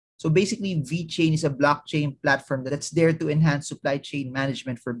So basically, Vechain is a blockchain platform that's there to enhance supply chain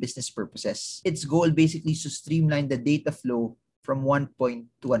management for business purposes. Its goal basically is to streamline the data flow from one point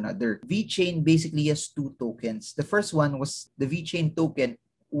to another. Vechain basically has two tokens. The first one was the Vechain token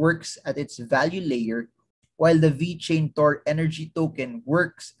works at its value layer, while the Vechain Tor energy token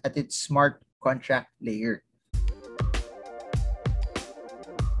works at its smart contract layer.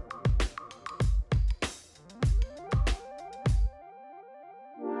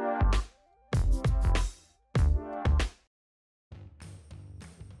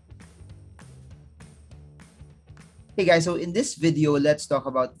 Hey guys, so in this video, let's talk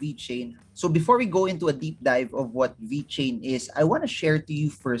about Vechain. So before we go into a deep dive of what Vechain is, I want to share to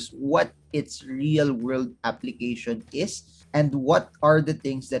you first what its real world application is and what are the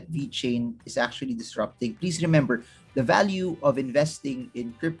things that Vechain is actually disrupting. Please remember, the value of investing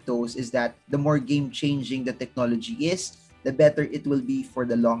in cryptos is that the more game-changing the technology is, the better it will be for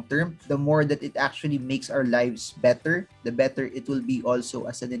the long term. The more that it actually makes our lives better, the better it will be also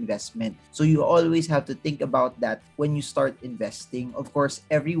as an investment. So you always have to think about that when you start investing. Of course,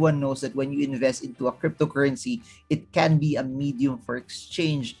 everyone knows that when you invest into a cryptocurrency, it can be a medium for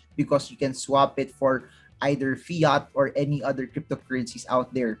exchange because you can swap it for either fiat or any other cryptocurrencies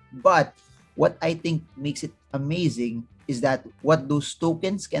out there. But what I think makes it amazing is that what those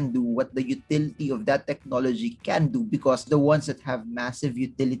tokens can do, what the utility of that technology can do, because the ones that have massive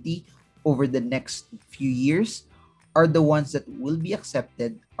utility over the next few years are the ones that will be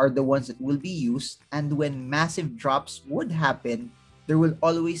accepted, are the ones that will be used. And when massive drops would happen, there will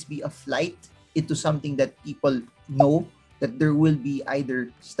always be a flight into something that people know that there will be either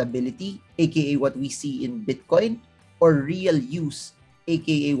stability, aka what we see in Bitcoin, or real use,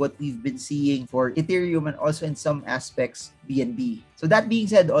 aka what we've been seeing for Ethereum and also in some aspects BNB. So that being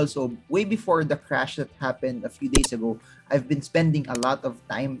said, also way before the crash that happened a few days ago, I've been spending a lot of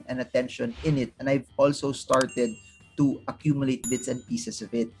time and attention in it, and I've also started to accumulate bits and pieces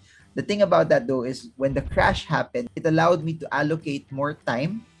of it. The thing about that though is when the crash happened, it allowed me to allocate more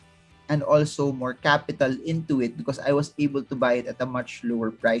time and also more capital into it because I was able to buy it at a much lower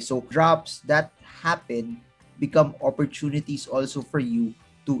price. So drops that happen become opportunities also for you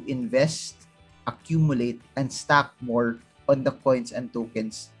to invest, accumulate, and stack more on the coins and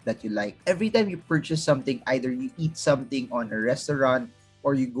tokens that you like. Every time you purchase something, either you eat something on a restaurant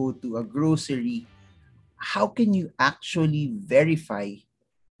or you go to a grocery, how can you actually verify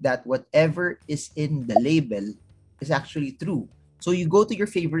that whatever is in the label is actually true? So you go to your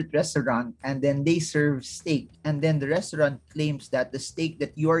favorite restaurant and then they serve steak, and then the restaurant claims that the steak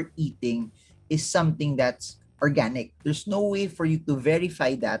that you're eating is something that's organic. There's no way for you to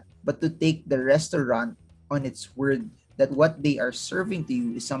verify that, but to take the restaurant on its word that what they are serving to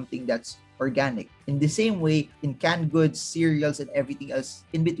you is something that's organic. In the same way, in canned goods, cereals, and everything else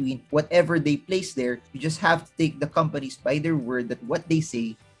in between, whatever they place there, you just have to take the companies by their word that what they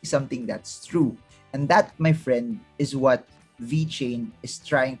say is something that's true. And that, my friend, is what Vechain is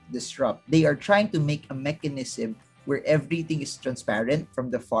trying to disrupt. They are trying to make a mechanism where everything is transparent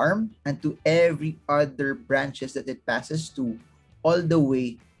from the farm and to every other branches that it passes to, all the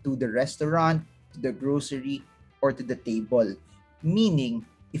way to the restaurant, to the grocery, or to the table. Meaning,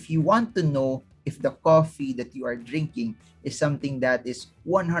 if you want to know if the coffee that you are drinking is something that is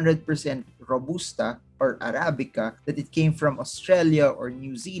 100% Robusta or Arabica, that it came from Australia or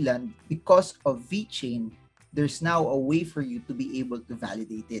New Zealand, because of Vechain, there's now a way for you to be able to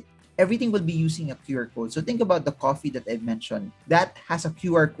validate it. Everything will be using a QR code. So think about the coffee that I mentioned. That has a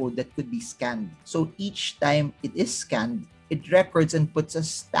QR code that could be scanned. So each time it is scanned, it records and puts a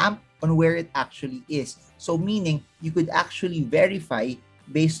stamp on where it actually is. So meaning you could actually verify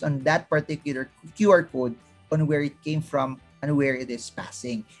based on that particular QR code on where it came from and where it is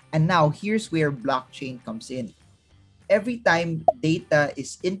passing. And now here's where blockchain comes in. Every time data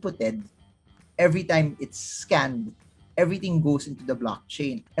is inputted, every time it's scanned, everything goes into the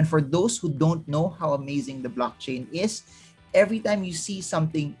blockchain. And for those who don't know how amazing the blockchain is, every time you see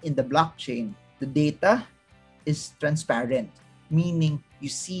something in the blockchain, the data is transparent, meaning you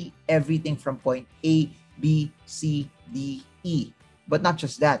see everything from point A, B, C, D, E. But not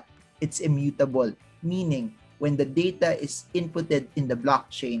just that, it's immutable, meaning when the data is inputted in the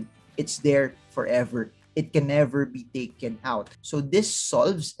blockchain, it's there forever. It can never be taken out. So this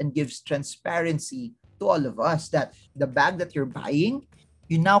solves and gives transparency to all of us that the bag that you're buying,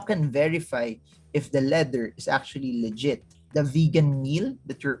 you now can verify if the leather is actually legit. The vegan meal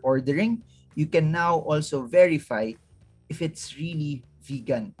that you're ordering, you can now also verify if it's really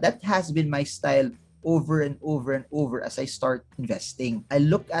vegan. That has been my style over and over and over as I start investing. I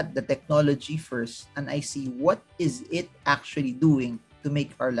look at the technology first and I see what is it actually doing to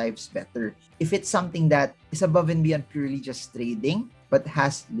make our lives better. If it's something that is above and beyond purely just trading, but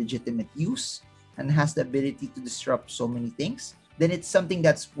has legitimate use and has the ability to disrupt so many things, then it's something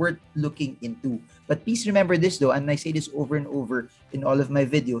that's worth looking into. But please remember this though, and I say this over and over in all of my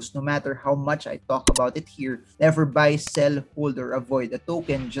videos, no matter how much I talk about it here, never buy, sell, hold, or avoid a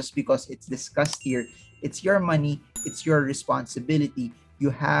token just because it's discussed here. It's your money, it's your responsibility. You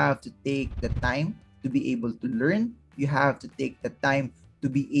have to take the time to be able to learn. You have to take the time to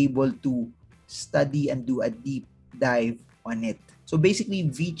be able to study and do a deep dive on it. So basically,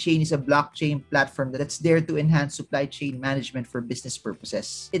 Vechain is a blockchain platform that's there to enhance supply chain management for business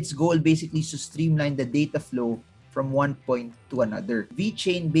purposes. Its goal basically is to streamline the data flow from one point to another.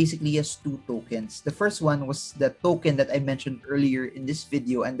 Vechain basically has two tokens. The first one was the token that I mentioned earlier in this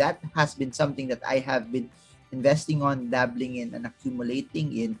video, and that has been something that I have been investing on, dabbling in, and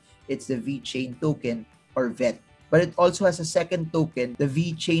accumulating in. It's the Vechain token, or VET. But it also has a second token, the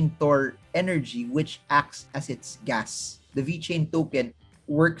Vechain Tor Energy, which acts as its gas. The Vechain token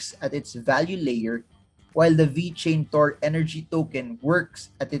works at its value layer, while the Vechain Tor Energy token works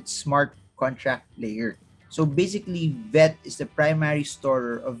at its smart contract layer. So basically, VET is the primary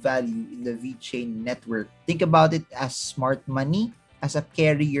storer of value in the Vechain network. Think about it as smart money, as a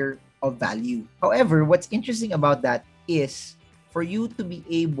carrier of value. However, what's interesting about that is for you to be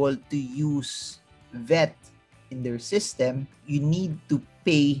able to use VET in their system, you need to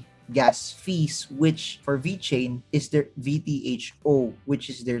pay gas fees, which for Vechain is their VTHO, which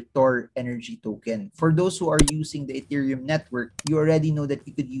is their Tor Energy token. For those who are using the Ethereum network, you already know that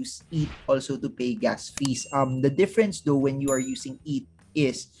you could use ETH also to pay gas fees. The difference though when you are using ETH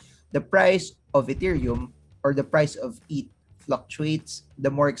is the price of Ethereum or the price of ETH fluctuates. The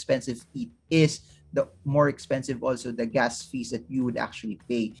more expensive ETH is, the more expensive also the gas fees that you would actually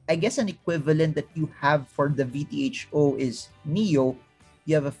pay. I guess an equivalent that you have for the VTHO is NEO.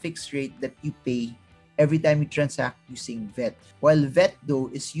 You have a fixed rate that you pay every time you transact using VET. While VET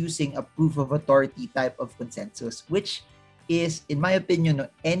though is using a proof of authority type of consensus, which is, in my opinion,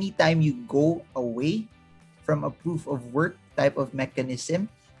 anytime you go away from a proof of work type of mechanism,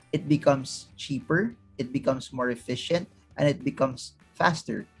 it becomes cheaper, it becomes more efficient, and it becomes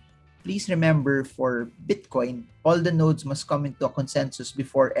faster. Please remember, for Bitcoin, all the nodes must come into a consensus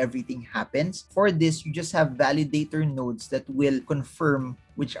before everything happens. For this, you just have validator nodes that will confirm,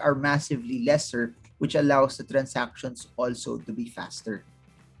 which are massively lesser, which allows the transactions also to be faster.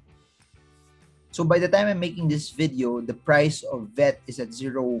 So by the time I'm making this video, the price of VET is at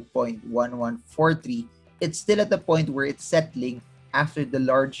 0.1143. It's still at the point where it's settling after the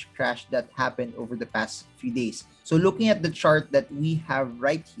large crash that happened over the past few days. So looking at the chart that we have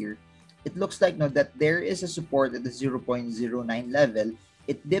right here, it looks like now that there is a support at the 0.09 level.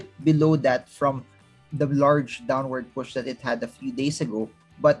 It dipped below that from the large downward push that it had a few days ago.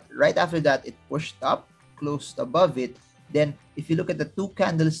 But right after that, it pushed up, closed above it. Then if you look at the two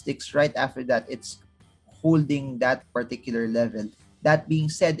candlesticks right after that, it's holding that particular level. That being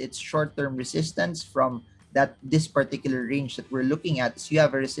said, it's short-term resistance from this particular range that we're looking at. So you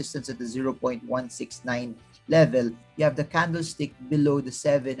have a resistance at the 0.169 level. You have the candlestick below the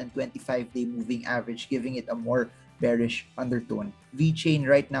 7 and 25-day moving average, giving it a more bearish undertone. Vechain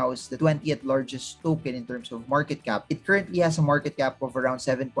right now is the 20th largest token in terms of market cap. It currently has a market cap of around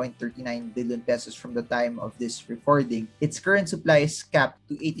 7.39 billion pesos from the time of this recording. Its current supply is capped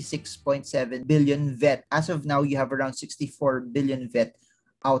to 86.7 billion VET. As of now, you have around 64 billion VET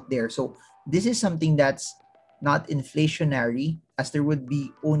out there. So this is something that's not inflationary, as there would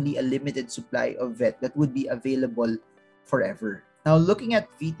be only a limited supply of VET that would be available forever. Now, looking at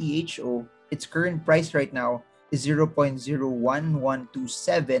VTHO, its current price right now is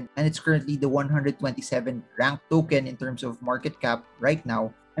 0.01127, and it's currently the 127 ranked token in terms of market cap right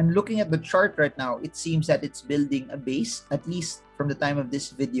now. And looking at the chart right now, it seems that it's building a base, at least from the time of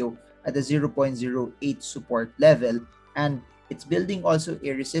this video, at the 0.08 support level, and it's building also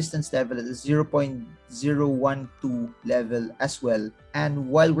a resistance level at the 0.012 level as well. And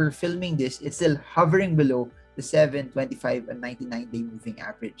while we're filming this, it's still hovering below the 7, 25, and 99-day moving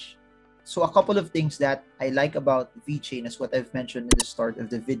average. So a couple of things that I like about Vechain, as what I've mentioned in the start of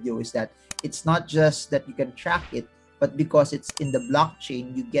the video, is that it's not just that you can track it, but because it's in the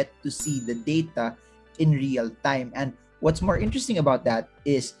blockchain, you get to see the data in real time. And what's more interesting about that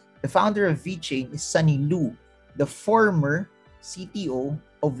is the founder of Vechain is Sunny Lu, the former CTO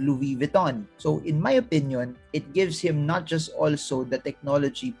of Louis Vuitton. So in my opinion, it gives him not just also the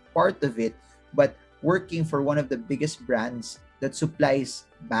technology part of it, but working for one of the biggest brands that supplies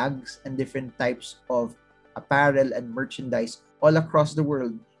bags and different types of apparel and merchandise all across the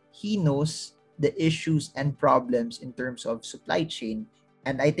world. He knows the issues and problems in terms of supply chain.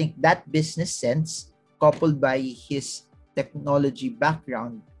 And I think that business sense, coupled by his technology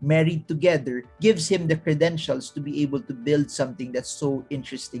background, married together, gives him the credentials to be able to build something that's so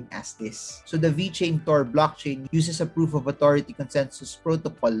interesting as this. So the Vechain Tor blockchain uses a proof of authority consensus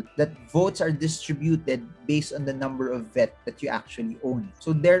protocol that votes are distributed based on the number of VET that you actually own.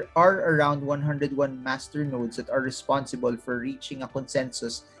 So there are around 101 master nodes that are responsible for reaching a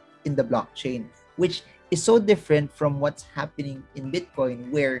consensus in the blockchain, which is so different from what's happening in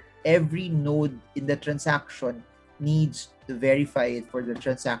Bitcoin, where every node in the transaction needs to verify it for the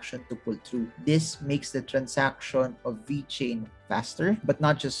transaction to pull through. This makes the transaction of Vechain faster, but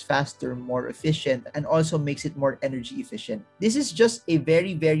not just faster, more efficient, and also makes it more energy efficient. This is just a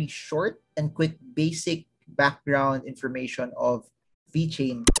very, very short and quick basic background information of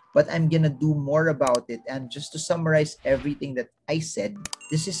Vechain, but I'm gonna do more about it. And just to summarize everything that I said,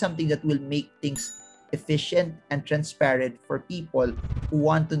 this is something that will make things efficient and transparent for people who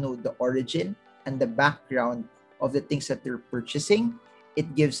want to know the origin and the background of the things that they're purchasing.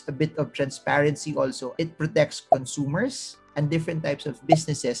 It gives a bit of transparency also. It protects consumers and different types of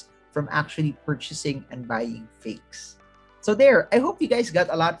businesses from actually purchasing and buying fakes. So there, I hope you guys got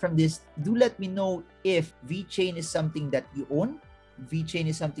a lot from this. Do let me know if Vechain is something that you own, Vechain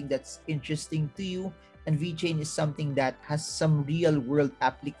is something that's interesting to you, and Vechain is something that has some real world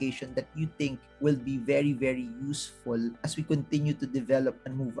application that you think will be very, very useful as we continue to develop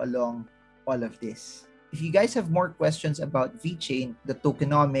and move along all of this. If you guys have more questions about Vechain, the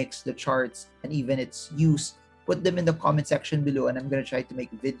tokenomics, the charts, and even its use, put them in the comment section below, and I'm going to try to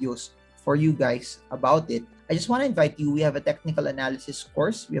make videos for you guys about it. I just want to invite you, we have a technical analysis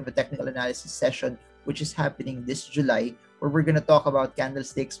course. We have a technical analysis session, which is happening this July, where we're going to talk about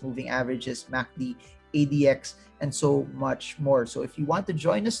candlesticks, moving averages, MACD, ADX, and so much more. So if you want to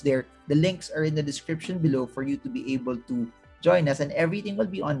join us there, the links are in the description below for you to be able to join us, and everything will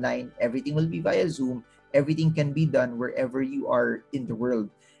be online, everything will be via Zoom, everything can be done wherever you are in the world.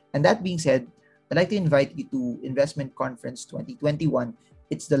 And that being said, I'd like to invite you to Investment Conference 2021.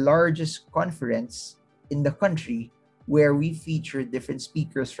 It's the largest conference in the country where we feature different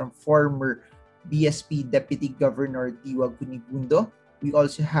speakers from former BSP Deputy Governor Tiwa Gunigundo. We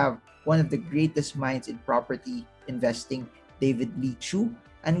also have one of the greatest minds in property investing, David Lee Chu,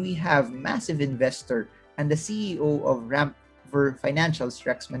 and we have massive investor and the CEO of Ramp Financials,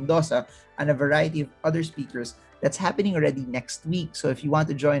 Rex Mendoza, and a variety of other speakers. That's happening already next week. So if you want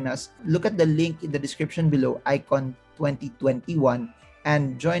to join us, look at the link in the description below, Icon 2021,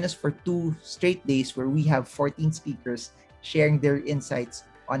 and join us for 2 straight days where we have 14 speakers sharing their insights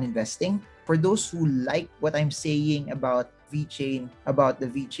on investing. For those who like what I'm saying about Vechain, about the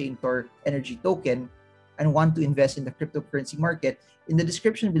Vechain Tor energy token, and want to invest in the cryptocurrency market, in the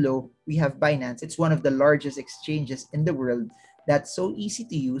description below, we have Binance. It's one of the largest exchanges in the world that's so easy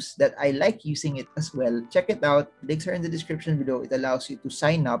to use that I like using it as well. Check it out. Links are in the description below. It allows you to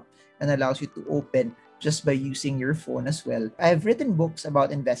sign up and allows you to open just by using your phone as well. I've written books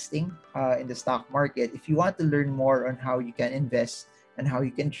about investing in the stock market. If you want to learn more on how you can invest and how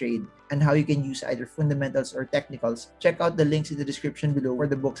you can trade and how you can use either fundamentals or technicals, check out the links in the description below for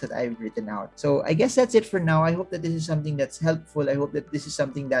the books that I've written out. So I guess that's it for now. I hope that this is something that's helpful. I hope that this is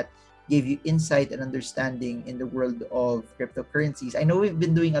something that gave you insight and understanding in the world of cryptocurrencies. I know we've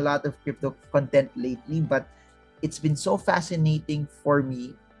been doing a lot of crypto content lately, but it's been so fascinating for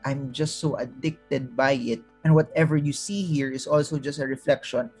me. I'm just so addicted by it. And whatever you see here is also just a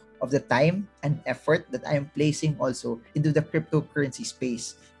reflection of the time and effort that I am placing also into the cryptocurrency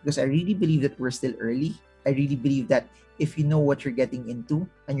space, because I really believe that we're still early. I really believe that if you know what you're getting into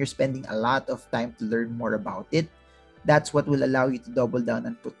and you're spending a lot of time to learn more about it, that's what will allow you to double down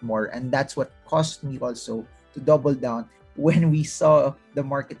and put more. And that's what caused me also to double down when we saw the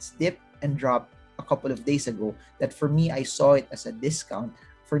markets dip and drop a couple of days ago. That for me, I saw it as a discount.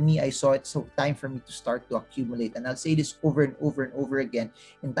 For me, I saw it so time for me to start to accumulate. And I'll say this over and over and over again.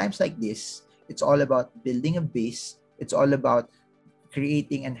 In times like this, it's all about building a base. It's all about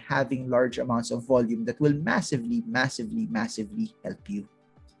creating and having large amounts of volume that will massively, massively, massively help you.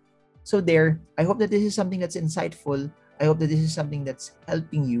 So there, I hope that this is something that's insightful. I hope that this is something that's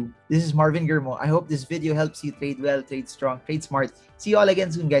helping you. This is Marvin Germo. I hope this video helps you trade well, trade strong, trade smart. See you all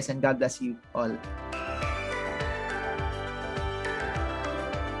again soon, guys, and God bless you all.